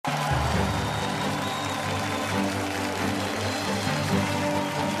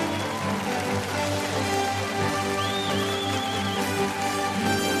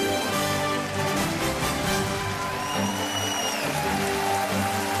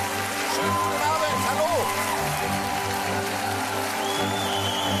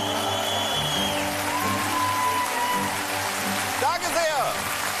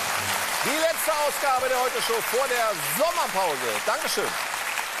Heute-Show vor der Sommerpause. Dankeschön.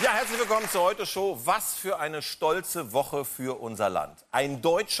 Ja, herzlich willkommen zur Heute-Show. Was für eine stolze Woche für unser Land. Ein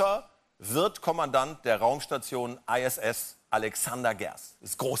Deutscher wird Kommandant der Raumstation ISS, Alexander Gerst.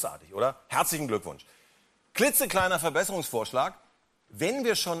 Ist großartig, oder? Herzlichen Glückwunsch. Klitzekleiner Verbesserungsvorschlag. Wenn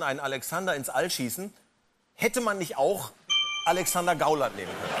wir schon einen Alexander ins All schießen, hätte man nicht auch Alexander Gauland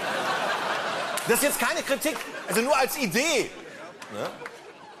nehmen können. Das ist jetzt keine Kritik, also nur als Idee. Ne?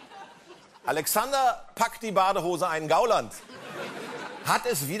 Alexander packt die Badehose ein. Gauland hat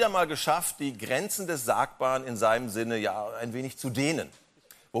es wieder mal geschafft, die Grenzen des Sagbaren in seinem Sinne ja ein wenig zu dehnen.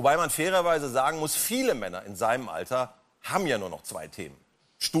 Wobei man fairerweise sagen muss, viele Männer in seinem Alter haben ja nur noch zwei Themen.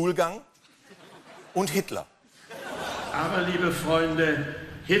 Stuhlgang und Hitler. Aber, liebe Freunde,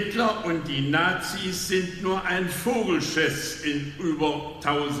 Hitler und die Nazis sind nur ein Vogelschiss in über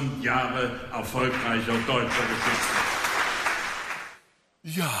 1000 Jahre erfolgreicher deutscher Geschichte.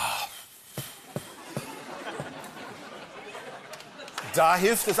 Ja. Da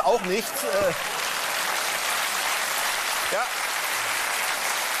hilft es auch nicht. Ja.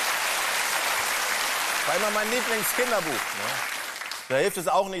 War immer mein Lieblingskinderbuch. Ne? Da hilft es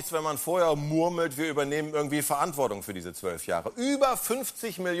auch nichts, wenn man vorher murmelt, wir übernehmen irgendwie Verantwortung für diese 12 Jahre. Über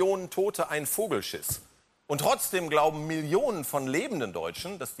 50 Millionen Tote, ein Vogelschiss. Und trotzdem glauben Millionen von lebenden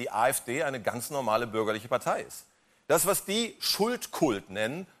Deutschen, dass die AfD eine ganz normale bürgerliche Partei ist. Das, was die Schuldkult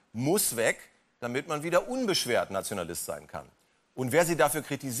nennen, muss weg, damit man wieder unbeschwert Nationalist sein kann. Und wer sie dafür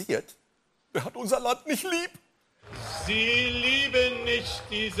kritisiert, der hat unser Land nicht lieb. Sie lieben nicht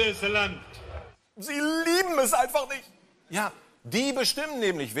dieses Land. Sie lieben es einfach nicht. Ja, die bestimmen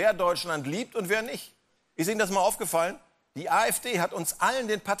nämlich, wer Deutschland liebt und wer nicht. Ist Ihnen das mal aufgefallen? Die AfD hat uns allen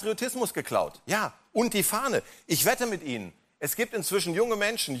den Patriotismus geklaut. Ja, und die Fahne. Ich wette mit Ihnen, es gibt inzwischen junge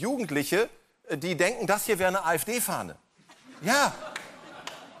Menschen, Jugendliche, die denken, das hier wäre eine AfD-Fahne. Ja.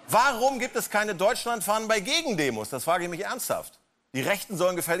 Warum gibt es keine Deutschlandfahnen bei Gegendemos? Das frage ich mich ernsthaft. Die Rechten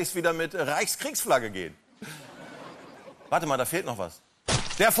sollen gefälligst wieder mit Reichskriegsflagge gehen. Warte mal, da fehlt noch was.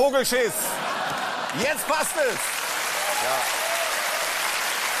 Der Vogelschiss. Jetzt passt es. Ja.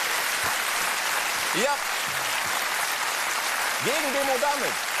 Ja. Gegendemo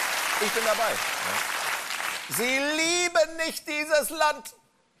damit. Ich bin dabei. Sie lieben nicht dieses Land.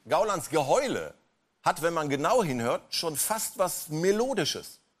 Gaulands Geheule hat, wenn man genau hinhört, schon fast was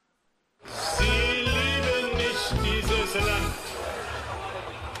Melodisches. Sie lieben nicht dieses Land.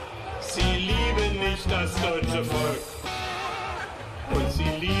 Sie lieben nicht das deutsche Volk. Und sie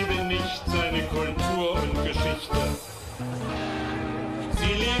lieben nicht seine Kultur und Geschichte.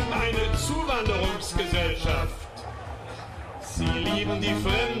 Sie lieben eine Zuwanderungsgesellschaft. Sie lieben die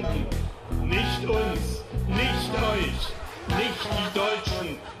Fremden, nicht uns, nicht euch, nicht die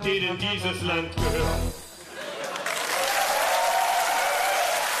Deutschen, denen dieses Land gehört.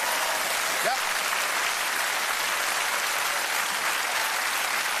 Ja.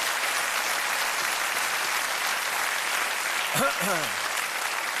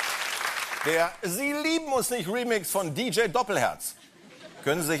 Der Sie lieben uns nicht Remix von DJ Doppelherz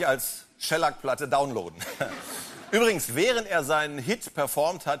können Sie sich als Shellac-Platte downloaden. Übrigens, während er seinen Hit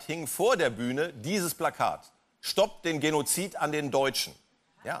performt hat, hing vor der Bühne dieses Plakat. Stoppt den Genozid an den Deutschen.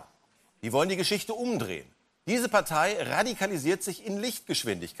 Ja, die wollen die Geschichte umdrehen. Diese Partei radikalisiert sich in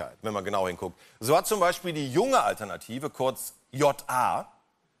Lichtgeschwindigkeit, wenn man genau hinguckt. So hat zum Beispiel die junge Alternative, kurz JA,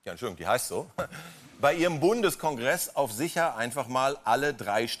 ja, Entschuldigung, die heißt so, bei ihrem Bundeskongress auf sicher einfach mal alle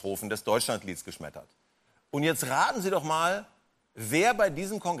 3 Strophen des Deutschlandlieds geschmettert. Und jetzt raten Sie doch mal, wer bei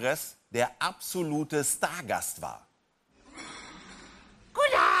diesem Kongress der absolute Stargast war.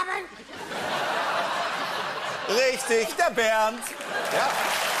 Guten Abend! Richtig, der Bernd. Ja. Ja.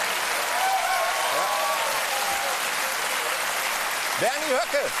 Bernie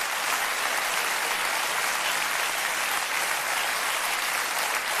Höcke.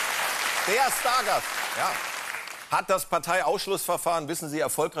 Der Stargast. Ja. Hat das Parteiausschlussverfahren, wissen Sie,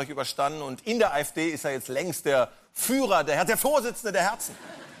 erfolgreich überstanden. Und in der AfD ist er jetzt längst der Führer, der Vorsitzende der Herzen.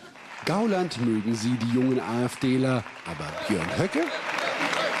 Gauland mögen Sie, die jungen AfDler, aber Björn Höcke?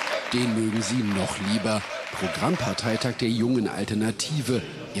 Den mögen Sie noch lieber. Programmparteitag der jungen Alternative.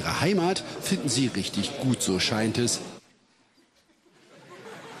 Ihre Heimat finden Sie richtig gut, so scheint es.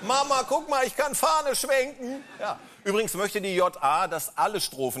 Mama, guck mal, ich kann Fahne schwenken. Ja. Übrigens möchte die JA, dass alle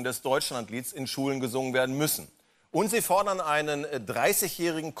Strophen des Deutschlandlieds in Schulen gesungen werden müssen. Und sie fordern einen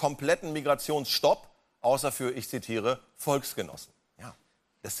 30-jährigen kompletten Migrationsstopp, außer für, ich zitiere, Volksgenossen. Ja.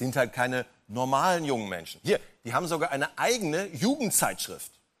 Das sind halt keine normalen jungen Menschen. Hier, die haben sogar eine eigene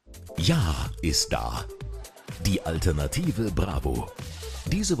Jugendzeitschrift. Ja ist da. Die Alternative Bravo.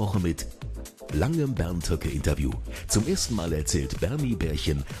 Diese Woche mit Langem Bernd Höcke-Interview. Zum ersten Mal erzählt Bernie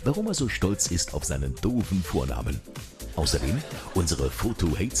Bärchen, warum er so stolz ist auf seinen doofen Vornamen. Außerdem unsere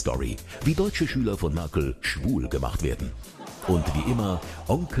Foto-Hate-Story, wie deutsche Schüler von Merkel schwul gemacht werden. Und wie immer,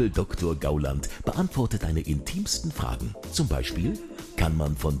 Onkel Dr. Gauland beantwortet deine intimsten Fragen. Zum Beispiel, kann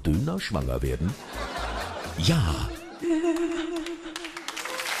man von Döner schwanger werden? Ja. Die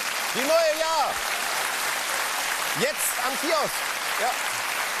neue Jahr. Jetzt am Kiosk. Ja.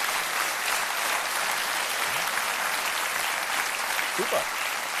 Super.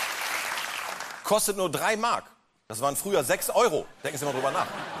 Kostet nur 3 Mark. Das waren früher 6 Euro. Denken Sie mal drüber nach.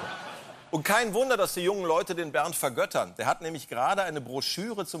 Und kein Wunder, dass die jungen Leute den Bernd vergöttern. Der hat nämlich gerade eine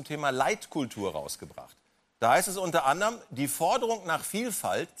Broschüre zum Thema Leitkultur rausgebracht. Da heißt es unter anderem, die Forderung nach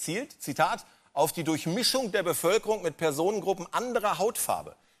Vielfalt zielt, Zitat, auf die Durchmischung der Bevölkerung mit Personengruppen anderer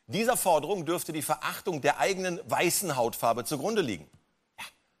Hautfarbe. Dieser Forderung dürfte die Verachtung der eigenen weißen Hautfarbe zugrunde liegen. Ja,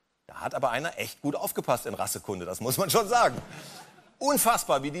 da hat aber einer echt gut aufgepasst in Rassekunde, das muss man schon sagen.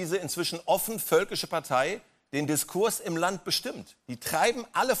 Unfassbar, wie diese inzwischen offen völkische Partei den Diskurs im Land bestimmt. Die treiben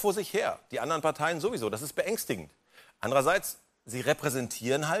alle vor sich her, die anderen Parteien sowieso, das ist beängstigend. Andererseits, sie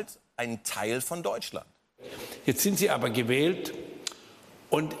repräsentieren halt einen Teil von Deutschland. Jetzt sind sie aber gewählt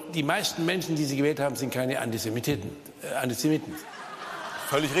und die meisten Menschen, die sie gewählt haben, sind keine Antisemiten.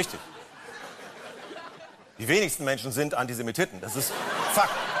 Völlig richtig. Die wenigsten Menschen sind Antisemiten. Das ist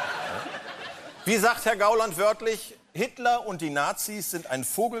Fakt. Wie sagt Herr Gauland wörtlich, Hitler und die Nazis sind ein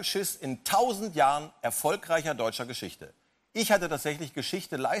Vogelschiss in 1000 Jahren erfolgreicher deutscher Geschichte. Ich hatte tatsächlich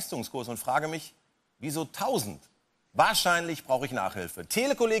Geschichte-Leistungskurs und frage mich, wieso 1000? Wahrscheinlich brauche ich Nachhilfe.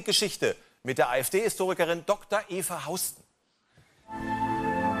 Telekolleg Geschichte mit der AfD-Historikerin Dr. Eva Hausten.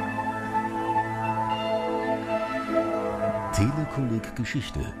 Telekolleg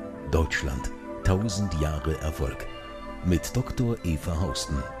Geschichte. Deutschland. 1000 Jahre Erfolg. Mit Dr. Eva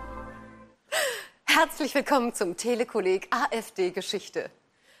Hausten. Herzlich willkommen zum Telekolleg AfD-Geschichte.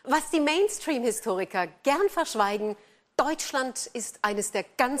 Was die Mainstream-Historiker gern verschweigen, Deutschland ist eines der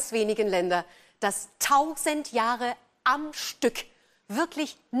ganz wenigen Länder, das 1000 Jahre am Stück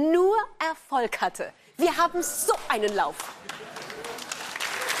wirklich nur Erfolg hatte. Wir haben so einen Lauf.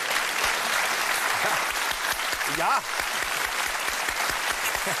 Ja.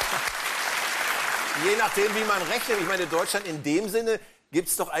 Je nachdem, wie man rechnet. Ich meine, Deutschland in dem Sinne gibt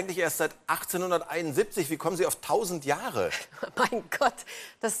es doch eigentlich erst seit 1871. Wie kommen Sie auf 1000 Jahre? Mein Gott,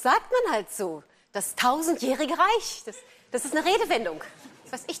 das sagt man halt so. Das 1000-jährige Reich. Das ist eine Redewendung.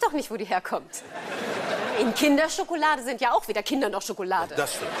 Das weiß ich doch nicht, wo die herkommt. In Kinderschokolade sind ja auch weder Kinder noch Schokolade.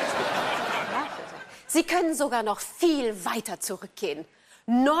 Das stimmt. Sie können sogar noch viel weiter zurückgehen.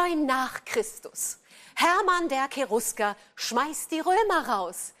 9 nach Christus. Hermann der Cherusker schmeißt die Römer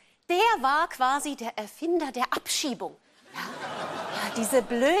raus. Der war quasi der Erfinder der Abschiebung. Ja, diese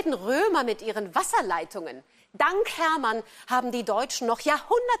blöden Römer mit ihren Wasserleitungen. Dank Hermann haben die Deutschen noch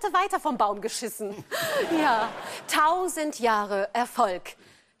Jahrhunderte weiter vom Baum geschissen. Ja, 1000 Jahre Erfolg.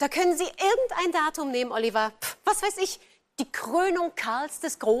 Da können Sie irgendein Datum nehmen, Oliver. Was weiß ich, die Krönung Karls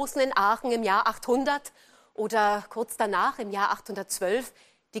des Großen in Aachen im Jahr 800 oder kurz danach im Jahr 812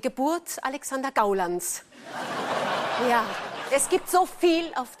 die Geburt Alexander Gaulands. Ja, es gibt so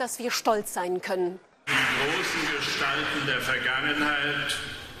viel, auf das wir stolz sein können. Die großen Gestalten der Vergangenheit,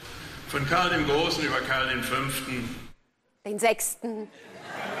 von Karl dem Großen über Karl V., den 6., den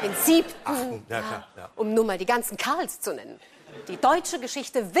 7., ja, klar, ja. Um nur mal die ganzen Karls zu nennen. Die deutsche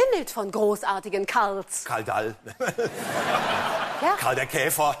Geschichte wimmelt von großartigen Karls. Karl Dall. Ja. Karl der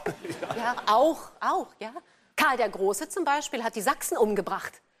Käfer. Ja, auch, ja. Karl der Große zum Beispiel hat die Sachsen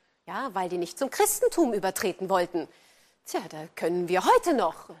umgebracht. Ja, weil die nicht zum Christentum übertreten wollten. Tja, da können wir heute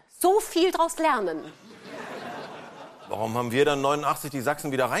noch so viel draus lernen. Warum haben wir dann 89 die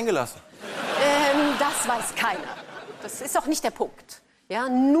Sachsen wieder reingelassen? Das weiß keiner. Das ist auch nicht der Punkt. Ja,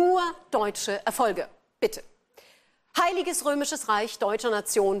 nur deutsche Erfolge. Bitte. Heiliges Römisches Reich deutscher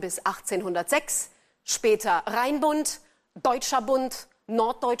Nation bis 1806. Später Rheinbund, Deutscher Bund,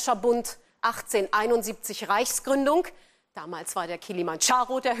 Norddeutscher Bund, 1871 Reichsgründung. Damals war der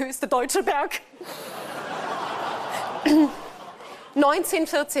Kilimandscharo der höchste deutsche Berg.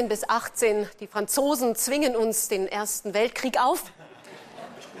 1914 bis 18, die Franzosen zwingen uns den Ersten Weltkrieg auf.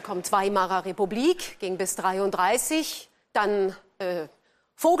 Dann kommt Weimarer Republik, ging bis 33. Dann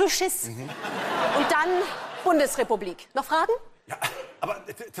Vogelschiss. Und dann Bundesrepublik. Noch Fragen? Ja, aber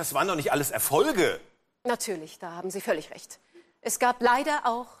das waren doch nicht alles Erfolge. Natürlich, da haben Sie völlig recht. Es gab leider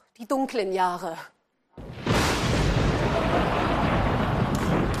auch die dunklen Jahre.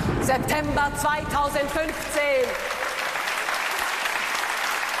 September 2015.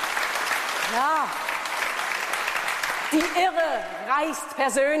 Ja. Die Irre reißt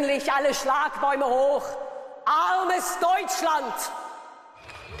persönlich alle Schlagbäume hoch. Armes Deutschland!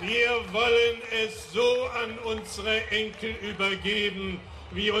 Wir wollen es so an unsere Enkel übergeben,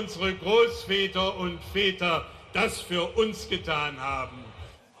 wie unsere Großväter und Väter das für uns getan haben.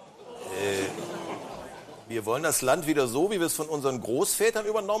 Wir wollen das Land wieder so, wie wir es von unseren Großvätern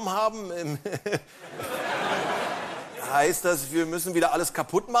übernommen haben. Heißt das, wir müssen wieder alles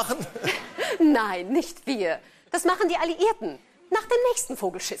kaputt machen? Nein, nicht wir. Das machen die Alliierten nach dem nächsten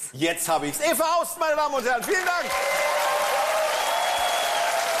Vogelschiss. Jetzt habe ich's. Eva Aust, meine Damen und Herren, vielen Dank.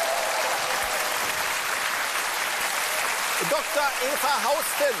 Dr. Eva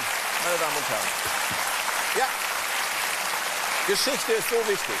Hausten, meine Damen und Herren. Ja, Geschichte ist so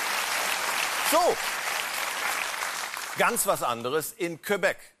wichtig. So, ganz was anderes. In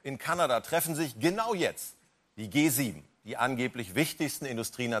Quebec, in Kanada, treffen sich genau jetzt die G7, die angeblich wichtigsten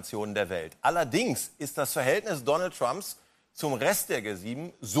Industrienationen der Welt. Allerdings ist das Verhältnis Donald Trumps zum Rest der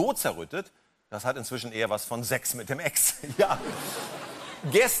G7 so zerrüttet, das hat inzwischen eher was von Sex mit dem Ex. Ja.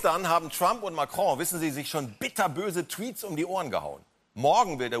 Gestern haben Trump und Macron, wissen Sie, sich schon bitterböse Tweets um die Ohren gehauen.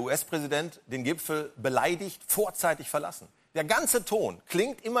 Morgen will der US-Präsident den Gipfel beleidigt vorzeitig verlassen. Der ganze Ton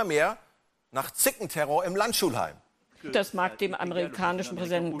klingt immer mehr nach Zickenterror im Landschulheim. Das mag dem amerikanischen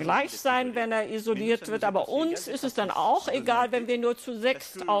Präsidenten gleich sein, wenn er isoliert wird. Aber uns ist es dann auch egal, wenn wir nur zu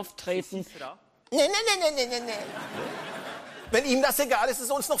sechst auftreten. Nee. Wenn ihm das egal ist, ist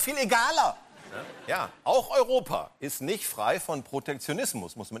es uns noch viel egaler. Ja, auch Europa ist nicht frei von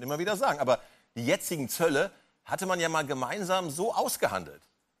Protektionismus, muss man immer wieder sagen. Aber die jetzigen Zölle hatte man ja mal gemeinsam so ausgehandelt.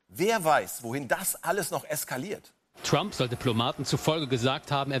 Wer weiß, wohin das alles noch eskaliert? Trump soll Diplomaten zufolge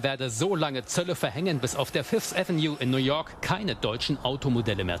gesagt haben, er werde so lange Zölle verhängen, bis auf der Fifth Avenue in New York keine deutschen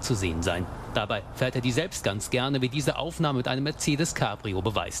Automodelle mehr zu sehen seien. Dabei fährt er die selbst ganz gerne, wie diese Aufnahme mit einem Mercedes Cabrio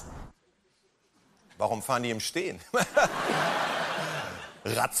beweist. Warum fahren die im Stehen?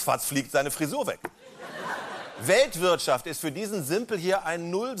 Ratzfatz fliegt seine Frisur weg. Weltwirtschaft ist für diesen Simpel hier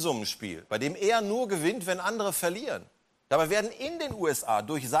ein Nullsummenspiel, bei dem er nur gewinnt, wenn andere verlieren. Dabei werden in den USA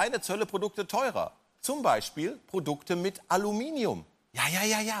durch seine Zölle Produkte teurer. Zum Beispiel Produkte mit Aluminium. Ja.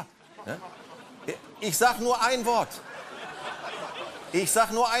 Ich sag nur ein Wort.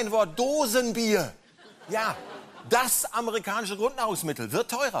 Dosenbier. Ja, das amerikanische Grundnahrungsmittel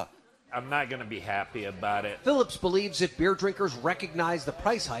wird teurer. I'm not going to be happy about it. Phillips believes if beer drinkers recognize the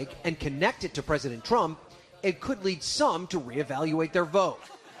price hike and connect it to President Trump, it could lead some to reevaluate their vote.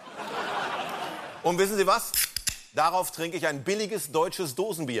 Und wissen Sie was? Darauf trinke ich ein billiges deutsches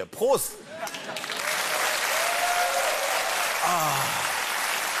Dosenbier. Prost!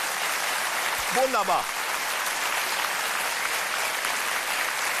 Wunderbar.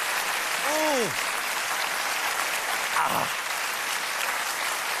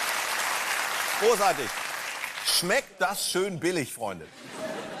 Großartig. Schmeckt das schön billig, Freunde.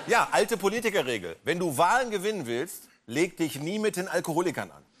 Ja, alte Politikerregel. Wenn du Wahlen gewinnen willst, leg dich nie mit den Alkoholikern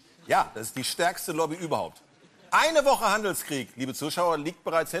an. Ja, das ist die stärkste Lobby überhaupt. Eine Woche Handelskrieg, liebe Zuschauer, liegt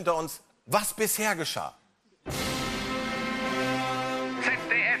bereits hinter uns. Was bisher geschah?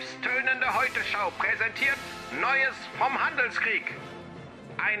 ZDFs tönende Heute-Schau präsentiert Neues vom Handelskrieg.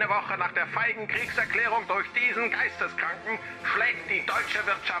 Eine Woche nach der feigen Kriegserklärung durch diesen Geisteskranken schlägt die deutsche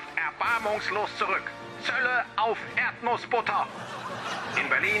Wirtschaft erbarmungslos zurück. Zölle auf Erdnussbutter. In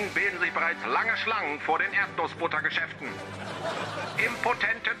Berlin bilden sich bereits lange Schlangen vor den Erdnussbuttergeschäften.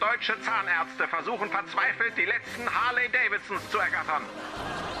 Impotente deutsche Zahnärzte versuchen verzweifelt, die letzten Harley-Davidsons zu ergattern.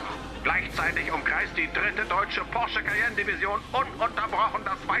 Gleichzeitig umkreist die 3. deutsche Porsche Cayenne-Division ununterbrochen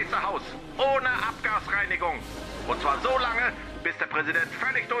das Weiße Haus, ohne Abgasreinigung. Und zwar so lange, bis der Präsident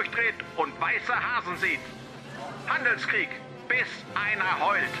völlig durchdreht und weiße Hasen sieht. Handelskrieg, bis einer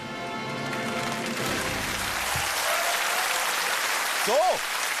heult. So.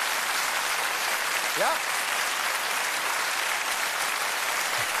 Ja.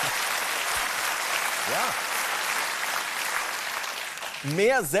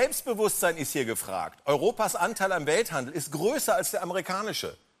 Mehr Selbstbewusstsein ist hier gefragt. Europas Anteil am Welthandel ist größer als der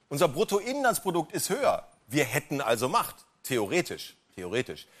amerikanische. Unser Bruttoinlandsprodukt ist höher. Wir hätten also Macht. Theoretisch.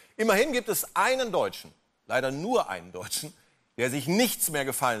 Immerhin gibt es einen Deutschen, leider nur einen Deutschen, der sich nichts mehr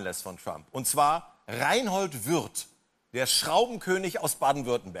gefallen lässt von Trump. Und zwar Reinhold Wirth, der Schraubenkönig aus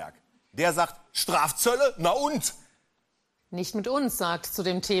Baden-Württemberg. Der sagt, Strafzölle, na und? Nicht mit uns, sagt zu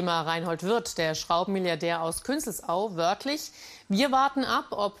dem Thema Reinhold Wirth, der Schraubenmilliardär aus Künzelsau, wörtlich: Wir warten ab,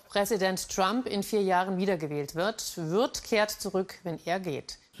 ob Präsident Trump in 4 Jahren wiedergewählt wird. Wirth kehrt zurück, wenn er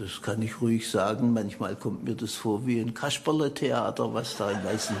geht. Das kann ich ruhig sagen. Manchmal kommt mir das vor wie ein Kasperle-Theater, was da im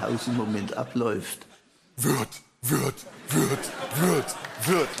Weißen Haus im Moment abläuft. Wirth.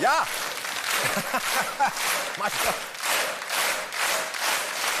 Ja!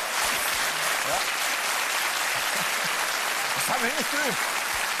 Das haben wir nicht geübt.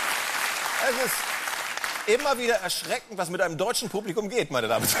 Es ist immer wieder erschreckend, was mit einem deutschen Publikum geht, meine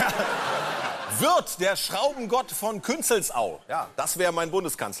Damen und Herren. Wird der Schraubengott von Künzelsau, ja, das wäre mein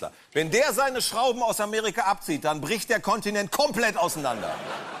Bundeskanzler, wenn der seine Schrauben aus Amerika abzieht, dann bricht der Kontinent komplett auseinander.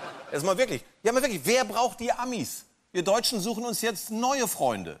 Erstmal wirklich, ja, mal wirklich, wer braucht die Amis? Wir Deutschen suchen uns jetzt neue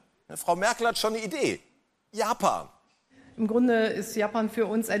Freunde. Frau Merkel hat schon eine Idee. Japan. Im Grunde ist Japan für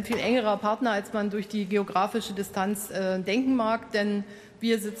uns ein viel engerer Partner, als man durch die geografische Distanz denken mag. Denn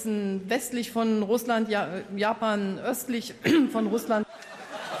wir sitzen westlich von Russland, Japan östlich von Russland.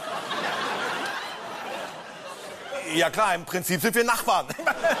 Ja klar, im Prinzip sind wir Nachbarn.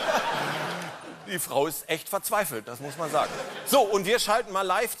 Die Frau ist echt verzweifelt, das muss man sagen. So, und wir schalten mal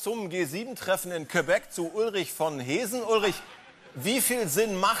live zum G7-Treffen in Quebec zu Ulrich von Hesen. Ulrich, wie viel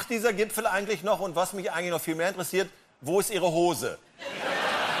Sinn macht dieser Gipfel eigentlich noch? Und was mich eigentlich noch viel mehr interessiert, wo ist Ihre Hose?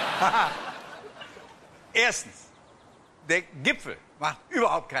 Erstens, der Gipfel macht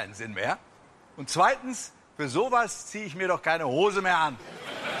überhaupt keinen Sinn mehr. Und zweitens, für sowas ziehe ich mir doch keine Hose mehr an.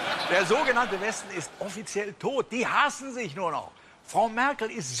 Der sogenannte Westen ist offiziell tot. Die hassen sich nur noch. Frau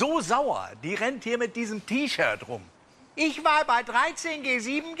Merkel ist so sauer, die rennt hier mit diesem T-Shirt rum. Ich war bei 13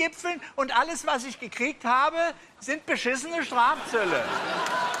 G7-Gipfeln und alles, was ich gekriegt habe, sind beschissene Strafzölle.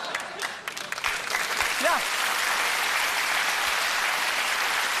 Ja.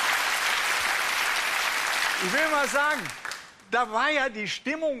 Ich will mal sagen, da war ja die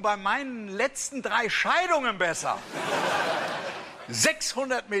Stimmung bei meinen letzten 3 Scheidungen besser.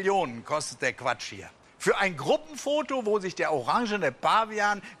 600 Millionen kostet der Quatsch hier. Für ein Gruppenfoto, wo sich der orangene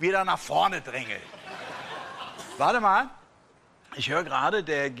Pavian wieder nach vorne drängelt. Warte mal, ich höre gerade,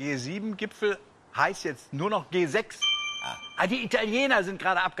 der G7-Gipfel heißt jetzt nur noch G6. Ah, die Italiener sind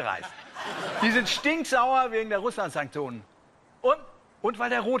gerade abgereist. Die sind stinksauer wegen der Russland-Sanktionen. Und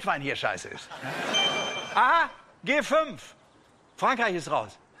weil der Rotwein hier scheiße ist. Aha, G5. Frankreich ist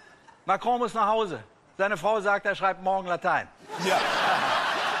raus. Macron muss nach Hause. Seine Frau sagt, er schreibt morgen Latein. Ja.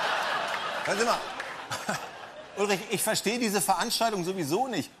 Hören Sie mal. Ulrich, ich verstehe diese Veranstaltung sowieso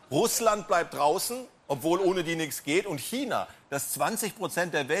nicht. Russland bleibt draußen, obwohl ohne die nichts geht. Und China, das 20%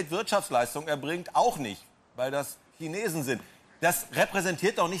 der Weltwirtschaftsleistung erbringt, auch nicht, weil das Chinesen sind. Das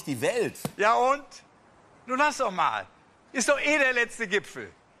repräsentiert doch nicht die Welt. Ja und? Nun lass doch mal. Ist doch eh der letzte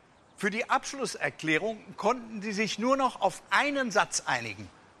Gipfel. Für die Abschlusserklärung konnten sie sich nur noch auf einen Satz einigen.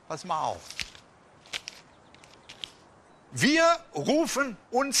 Pass mal auf. Wir rufen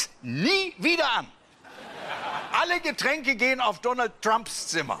uns nie wieder an. Alle Getränke gehen auf Donald Trumps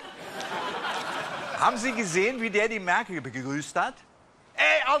Zimmer. Haben Sie gesehen, wie der die Merkel begrüßt hat?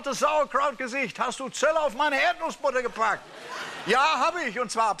 Ey, altes Sauerkrautgesicht, hast du Zölle auf meine Erdnussbutter gepackt? Ja, habe ich,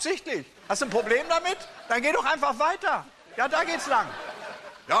 und zwar absichtlich. Hast du ein Problem damit? Dann geh doch einfach weiter. Ja, da geht's lang.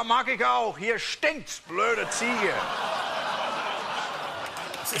 Ja, mag ich auch. Hier stinkt's, blöde Ziege.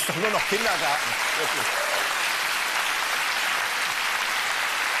 Das ist doch nur noch Kindergarten. Wirklich.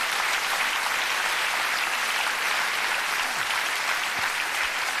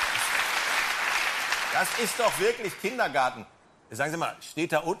 Das ist doch wirklich Kindergarten. Sagen Sie mal,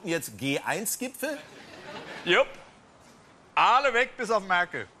 steht da unten jetzt G1-Gipfel? Jupp. Alle weg bis auf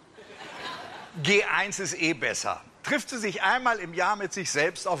Merkel. G1 ist eh besser. Trifft sie sich einmal im Jahr mit sich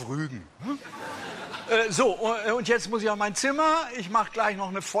selbst auf Rügen. So, und jetzt muss ich auf mein Zimmer. Ich mache gleich noch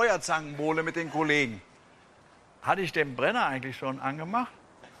eine Feuerzangenbowle mit den Kollegen. Hatte ich den Brenner eigentlich schon angemacht?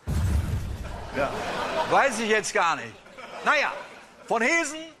 Ja, weiß ich jetzt gar nicht. Naja, von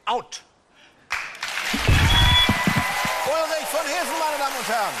Hesen out. Ulrich von Hesen, meine Damen und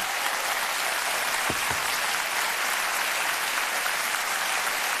Herren.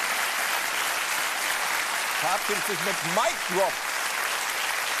 Verabschiedet sich mit Mic Drop.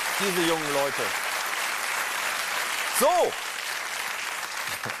 Diese jungen Leute. So.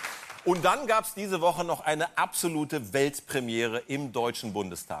 Und dann gab es diese Woche noch eine absolute Weltpremiere im Deutschen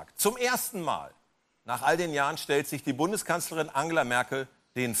Bundestag. Zum ersten Mal nach all den Jahren stellt sich die Bundeskanzlerin Angela Merkel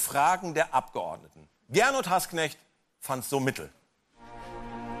den Fragen der Abgeordneten. Gernot Hassknecht fand's so mittel.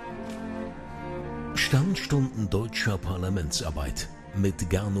 Sternstunden deutscher Parlamentsarbeit mit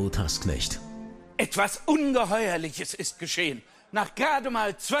Gernot Hassknecht. Etwas Ungeheuerliches ist geschehen. Nach gerade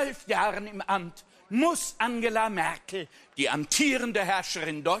mal 12 Jahren im Amt muss Angela Merkel, die amtierende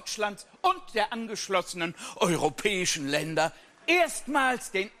Herrscherin Deutschlands und der angeschlossenen europäischen Länder, erstmals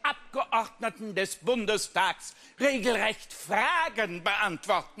den Abgeordneten des Bundestags regelrecht Fragen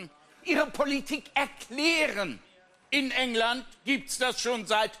beantworten, ihre Politik erklären. In England gibt's das schon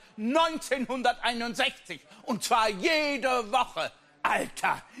seit 1961 und zwar jede Woche.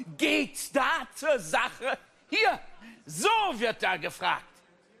 Alter, geht's da zur Sache? Hier, so wird da gefragt.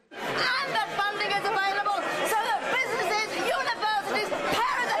 And the funding is available so that businesses, universities,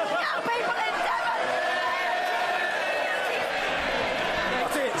 parents and young people in Devon...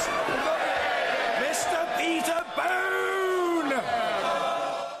 Got it! Mr. Peter Bone!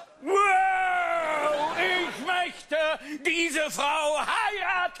 Wow! Ich möchte diese Frau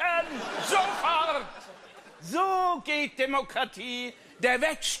heiraten! Sofort! So geht Demokratie, der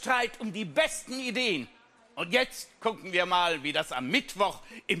Wettstreit um die besten Ideen. Und jetzt gucken wir mal, wie das am Mittwoch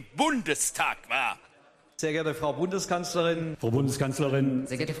im Bundestag war. Sehr geehrte Frau Bundeskanzlerin. Frau Bundeskanzlerin.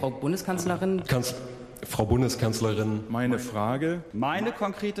 Sehr geehrte Frau Bundeskanzlerin. Frau Bundeskanzlerin. Meine Frage. Meine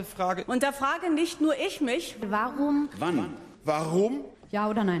konkrete Frage. Und da frage nicht nur ich mich, warum? Wann? Warum? Ja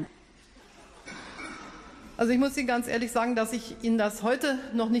oder nein? Also ich muss Ihnen ganz ehrlich sagen, dass ich Ihnen das heute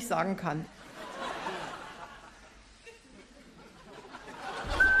noch nicht sagen kann.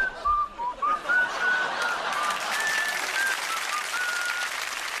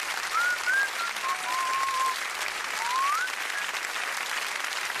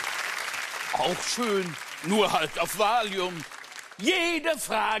 Auch schön, nur halt auf Valium. Jede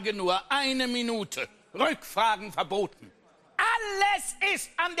Frage nur 1 Minute. Rückfragen verboten. Alles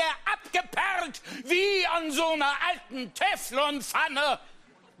ist an der abgeperlt, wie an so einer alten Teflonpfanne.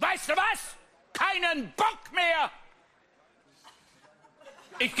 Weißt du was? Keinen Bock mehr.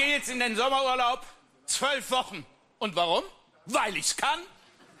 Ich gehe jetzt in den Sommerurlaub. 12 Wochen. Und warum? Weil ich's kann.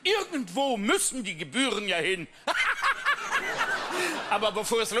 Irgendwo müssen die Gebühren ja hin. Aber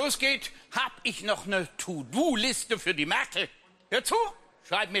bevor es losgeht, habe ich noch eine To-Do-Liste für die Merkel. Hör zu,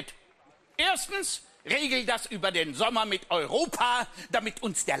 schreib mit. Erstens, regel das über den Sommer mit Europa, damit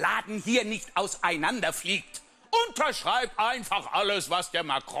uns der Laden hier nicht auseinanderfliegt. Unterschreib einfach alles, was der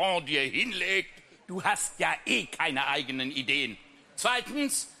Macron dir hinlegt. Du hast ja eh keine eigenen Ideen.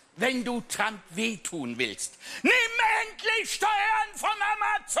 Zweitens, wenn du Trump wehtun willst, nimm endlich Steuern von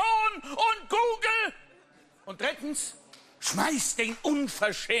Amazon und Google. Und drittens, schmeiß den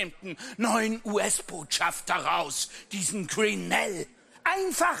unverschämten neuen US-Botschafter raus, diesen Grinnell.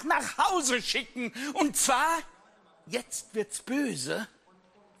 Einfach nach Hause schicken. Und zwar, jetzt wird's böse,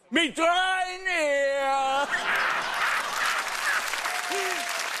 mit Ryanair.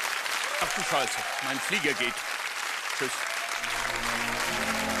 Ach du Scheiße, mein Flieger geht. Tschüss.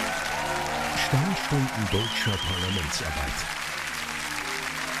 Sternstunden deutscher Parlamentsarbeit.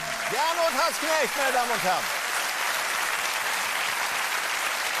 Gernot Hassknecht, meine Damen und Herren.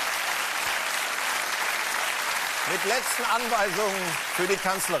 Mit letzten Anweisungen für die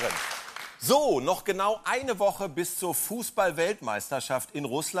Kanzlerin. So, noch genau 1 Woche bis zur Fußball-Weltmeisterschaft in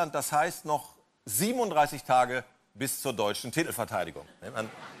Russland. Das heißt noch 37 Tage bis zur deutschen Titelverteidigung.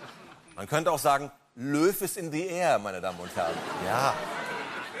 Man könnte auch sagen, Löw ist in the air, meine Damen und Herren. Ja.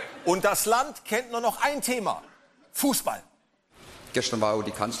 Und das Land kennt nur noch ein Thema: Fußball. Gestern war auch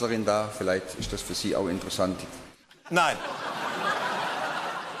die Kanzlerin da. Vielleicht ist das für Sie auch interessant. Nein.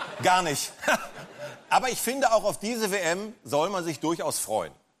 Gar nicht. Aber ich finde, auch auf diese WM soll man sich durchaus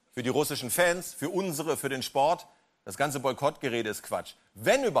freuen. Für die russischen Fans, für unsere, für den Sport. Das ganze Boykottgerede ist Quatsch.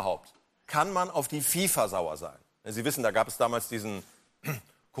 Wenn überhaupt, kann man auf die FIFA sauer sein. Sie wissen, da gab es damals diesen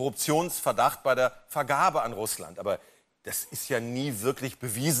Korruptionsverdacht bei der Vergabe an Russland. Aber das ist ja nie wirklich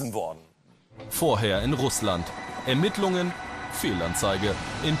bewiesen worden. Vorher in Russland. Ermittlungen, Fehlanzeige.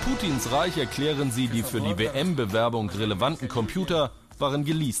 In Putins Reich erklären sie, die für die WM-Bewerbung relevanten Computer waren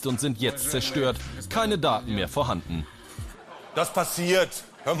geleast und sind jetzt zerstört. Keine Daten mehr vorhanden. Das passiert.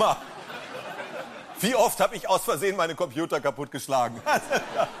 Hör mal. Wie oft habe ich aus Versehen meine Computer kaputtgeschlagen?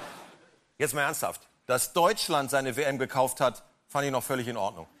 Jetzt mal ernsthaft. Dass Deutschland seine WM gekauft hat, fand ich noch völlig in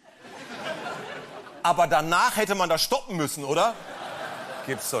Ordnung. Aber danach hätte man das stoppen müssen, oder?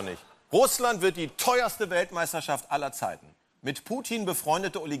 Gibt's doch nicht. Russland wird die teuerste Weltmeisterschaft aller Zeiten. Mit Putin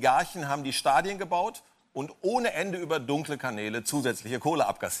befreundete Oligarchen haben die Stadien gebaut und ohne Ende über dunkle Kanäle zusätzliche Kohle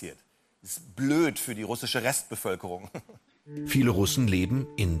abkassiert. Ist blöd für die russische Restbevölkerung. Viele Russen leben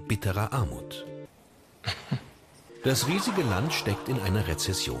in bitterer Armut. Das riesige Land steckt in einer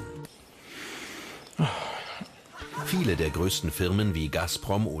Rezession. Viele der größten Firmen wie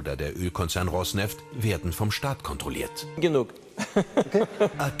Gazprom oder der Ölkonzern Rosneft werden vom Staat kontrolliert. Genug.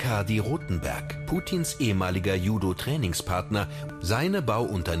 Arkadi Rotenberg, Putins ehemaliger Judo-Trainingspartner. Seine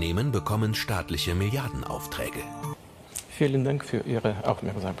Bauunternehmen bekommen staatliche Milliardenaufträge. Vielen Dank für Ihre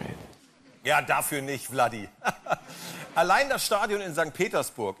Aufmerksamkeit. Ja, dafür nicht, Vladi. Allein das Stadion in St.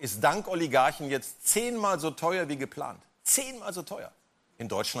 Petersburg ist dank Oligarchen jetzt 10-mal so teuer wie geplant. 10-mal so teuer. In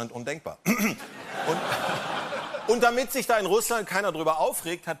Deutschland undenkbar. Und damit sich da in Russland keiner drüber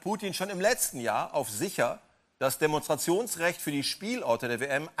aufregt, hat Putin schon im letzten Jahr auf sicher das Demonstrationsrecht für die Spielorte der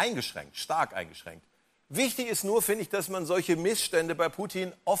WM eingeschränkt, stark eingeschränkt. Wichtig ist nur, finde ich, dass man solche Missstände bei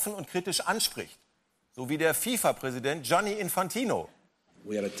Putin offen und kritisch anspricht. So wie der FIFA-Präsident Gianni Infantino.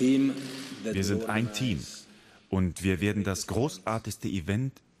 Wir sind ein Team und wir werden das großartigste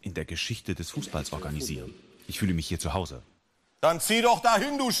Event in der Geschichte des Fußballs organisieren. Ich fühle mich hier zu Hause. Dann zieh doch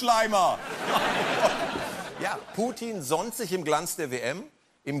dahin, du Schleimer! Ja, Putin sonnt sich im Glanz der WM.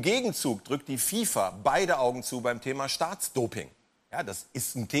 Im Gegenzug drückt die FIFA beide Augen zu beim Thema Staatsdoping. Ja, das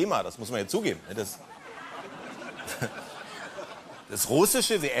ist ein Thema, das muss man jetzt zugeben. Das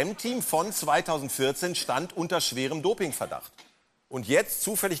russische WM-Team von 2014 stand unter schwerem Dopingverdacht. Und jetzt,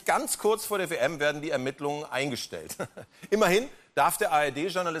 zufällig ganz kurz vor der WM, werden die Ermittlungen eingestellt. Immerhin darf der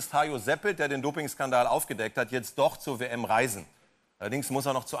ARD-Journalist Hajo Seppelt, der den Dopingskandal aufgedeckt hat, jetzt doch zur WM reisen. Allerdings muss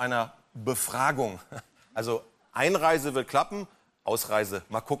er noch zu einer Befragung. Also Einreise wird klappen, Ausreise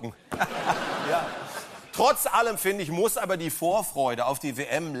mal gucken. Ja. Trotz allem, finde ich, muss aber die Vorfreude auf die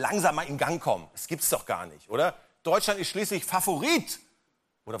WM langsam mal in Gang kommen. Das gibt's doch gar nicht, oder? Deutschland ist schließlich Favorit.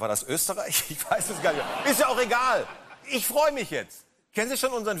 Oder war das Österreich? Ich weiß es gar nicht. Ist ja auch egal. Ich freue mich jetzt. Kennen Sie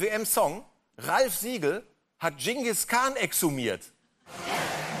schon unseren WM-Song? Ralf Siegel hat Genghis Khan exhumiert.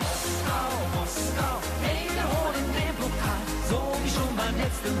 Moskau, hey, wir holen den Pokal, so wie schon beim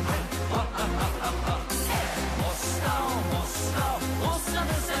letzten Mal. Moskau, Russland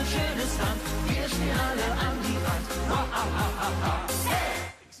ist ein schönes Land, wir spielen alle an die Wand.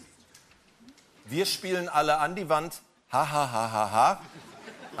 Wir spielen alle an die Wand. Ha, ha, ha, ha, ha.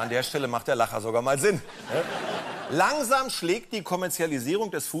 An der Stelle macht der Lacher sogar mal Sinn. Langsam schlägt die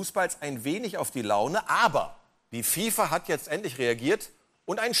Kommerzialisierung des Fußballs ein wenig auf die Laune, aber die FIFA hat jetzt endlich reagiert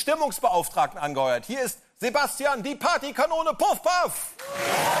und einen Stimmungsbeauftragten angeheuert. Hier ist Sebastian, die Partykanone Puff Puff.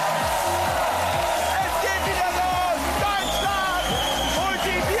 Es geht wieder los! Deutschland! Holt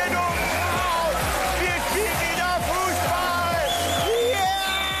die Bierdumm raus! Wir spielen wieder Fußball!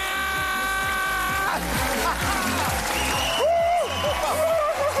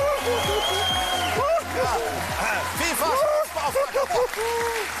 FIFA!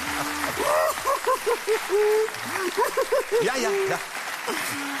 Ja.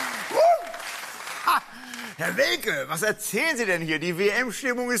 Herr Welke, was erzählen Sie denn hier? Die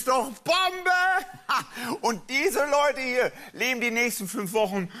WM-Stimmung ist doch Bombe! Und diese Leute hier leben die nächsten 5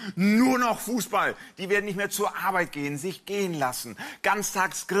 Wochen nur noch Fußball. Die werden nicht mehr zur Arbeit gehen, sich gehen lassen,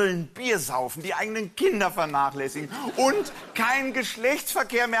 ganztags grillen, Bier saufen, die eigenen Kinder vernachlässigen und keinen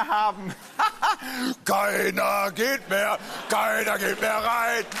Geschlechtsverkehr mehr haben. Keiner geht mehr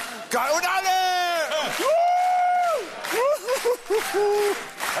rein. Und alle!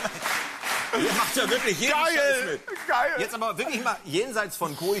 Ihr macht ja wirklich jeden Scheiß mit. Geil. Jetzt aber wirklich mal jenseits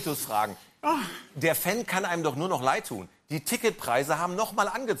von Coitus-Fragen. Der Fan kann einem doch nur noch leid tun. Die Ticketpreise haben noch mal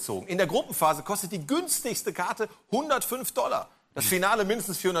angezogen. In der Gruppenphase kostet die günstigste Karte $105. Das Finale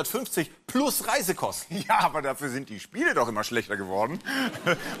mindestens 450 plus Reisekosten. Ja, aber dafür sind die Spiele doch immer schlechter geworden.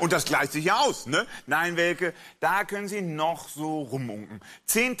 Und das gleicht sich ja aus, ne? Nein, Welke, da können Sie noch so rumunken.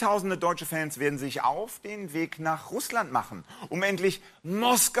 Zehntausende deutsche Fans werden sich auf den Weg nach Russland machen, um endlich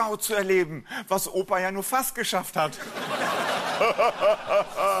Moskau zu erleben, was Opa ja nur fast geschafft hat.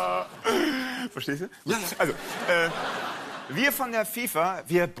 Verstehst du? Ja. Also, wir von der FIFA,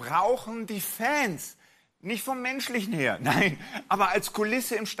 wir brauchen die Fans. Nicht vom Menschlichen her, nein, aber als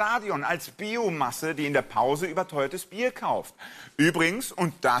Kulisse im Stadion, als Biomasse, die in der Pause überteuertes Bier kauft. Übrigens,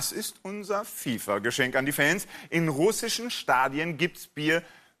 und das ist unser FIFA-Geschenk an die Fans, in russischen Stadien gibt's Bier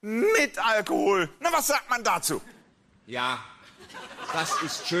mit Alkohol. Na, was sagt man dazu? Ja, das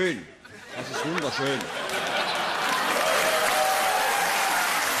ist schön. Das ist wunderschön.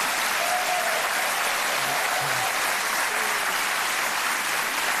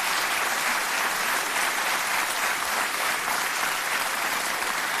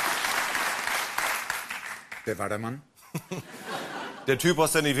 Wer war der Mann? Der Typ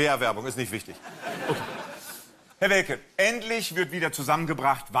aus der Nivea-Werbung, ist nicht wichtig. Okay. Herr Welke, endlich wird wieder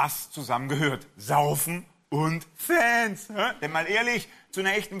zusammengebracht, was zusammengehört. Saufen und Fans. Denn mal ehrlich, zu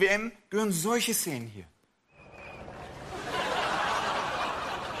einer echten WM gehören solche Szenen hier.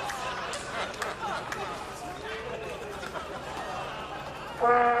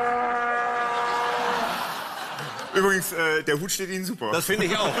 Übrigens, der Hut steht Ihnen super. Das finde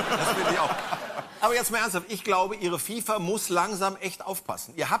ich auch. Aber jetzt mal ernsthaft, ich glaube, Ihre FIFA muss langsam echt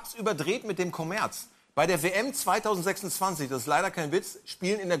aufpassen. Ihr habt's überdreht mit dem Kommerz. Bei der WM 2026, das ist leider kein Witz,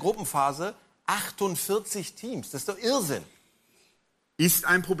 spielen in der Gruppenphase 48 Teams. Das ist doch Irrsinn. Ist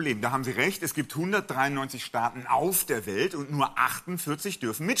ein Problem, da haben Sie recht. Es gibt 193 Staaten auf der Welt und nur 48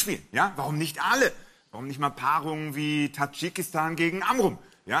 dürfen mitspielen. Ja, warum nicht alle? Warum nicht mal Paarungen wie Tadschikistan gegen Amrum?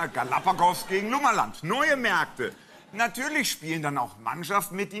 Ja, Galapagos gegen Lummerland. Neue Märkte. Natürlich spielen dann auch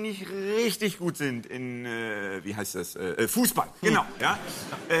Mannschaften mit, die nicht richtig gut sind in, Fußball. Genau, ja.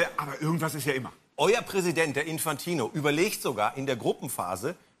 Aber irgendwas ist ja immer. Euer Präsident, der Infantino, überlegt sogar in der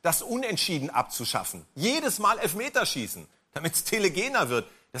Gruppenphase, das Unentschieden abzuschaffen. Jedes Mal Elfmeterschießen, damit es telegener wird.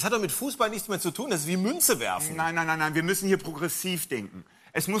 Das hat doch mit Fußball nichts mehr zu tun. Das ist wie Münze werfen. Nein. Wir müssen hier progressiv denken.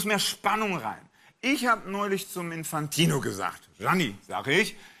 Es muss mehr Spannung rein. Ich habe neulich zum Infantino gesagt, Gianni, sage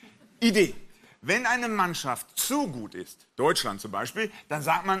ich, Idee. Wenn eine Mannschaft zu gut ist, Deutschland zum Beispiel, dann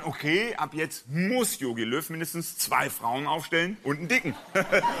sagt man, okay, ab jetzt muss Jogi Löw mindestens 2 Frauen aufstellen und einen Dicken.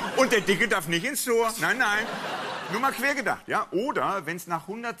 Und der Dicke darf nicht ins Tor. Nein. Nur mal quer gedacht, ja? Oder, wenn es nach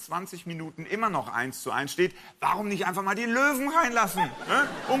 120 Minuten immer noch 1:1 steht, warum nicht einfach mal die Löwen reinlassen? Ne?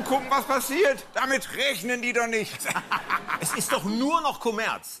 Und gucken, was passiert. Damit rechnen die doch nicht. Es ist doch nur noch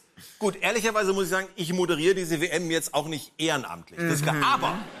Kommerz. Gut, ehrlicherweise muss ich sagen, ich moderiere diese WM jetzt auch nicht ehrenamtlich. Das ist klar.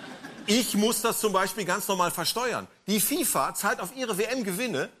 Aber ich muss das zum Beispiel ganz normal versteuern. Die FIFA zahlt auf ihre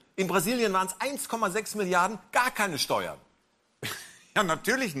WM-Gewinne, in Brasilien waren es 1,6 Milliarden, gar keine Steuern. Ja,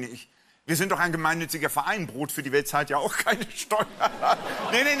 natürlich nicht. Wir sind doch ein gemeinnütziger Verein. Brot für die Welt zahlt ja auch keine Steuern.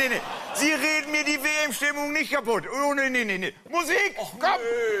 Nee. Sie reden mir die WM-Stimmung nicht kaputt. Oh, nee. Musik, komm!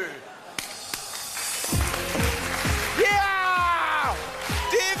 Ja!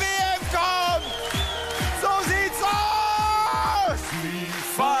 Die WM kommt! So sieht's aus!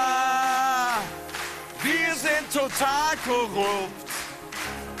 FIFA, wir sind total korrupt.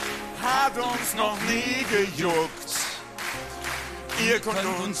 Hat uns noch nie gejuckt. Ihr könnt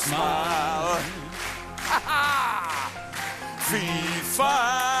uns mal.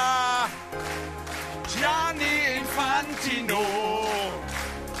 FIFA, Gianni Infantino,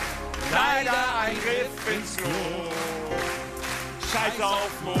 leider ein Griff ins Klo. Scheiß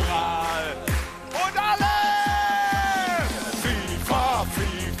auf Moral. Und alle! FIFA,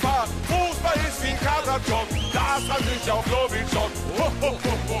 Fußball ist wie ein Katerjob. Das hat sich auf Novichok.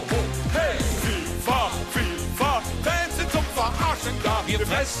 Hey, FIFA, Fans sind zum Verarschen da. Wir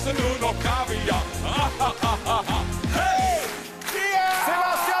fressen nur noch Kaviar. Hey!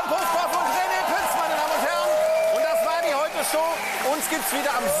 Sebastian Puffpaff und René Pütz, meine Damen und Herren. Und das war die Heute-Show. Uns gibt's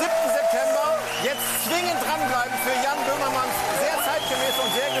wieder am 7. September. Jetzt zwingend dranbleiben für Jan Böhmermanns sehr zeitgemäße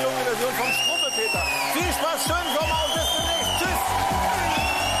und sehr gelungene Version vom Strumpelpeter. Viel Spaß, schönen Sommer und bis demnächst. Tschüss.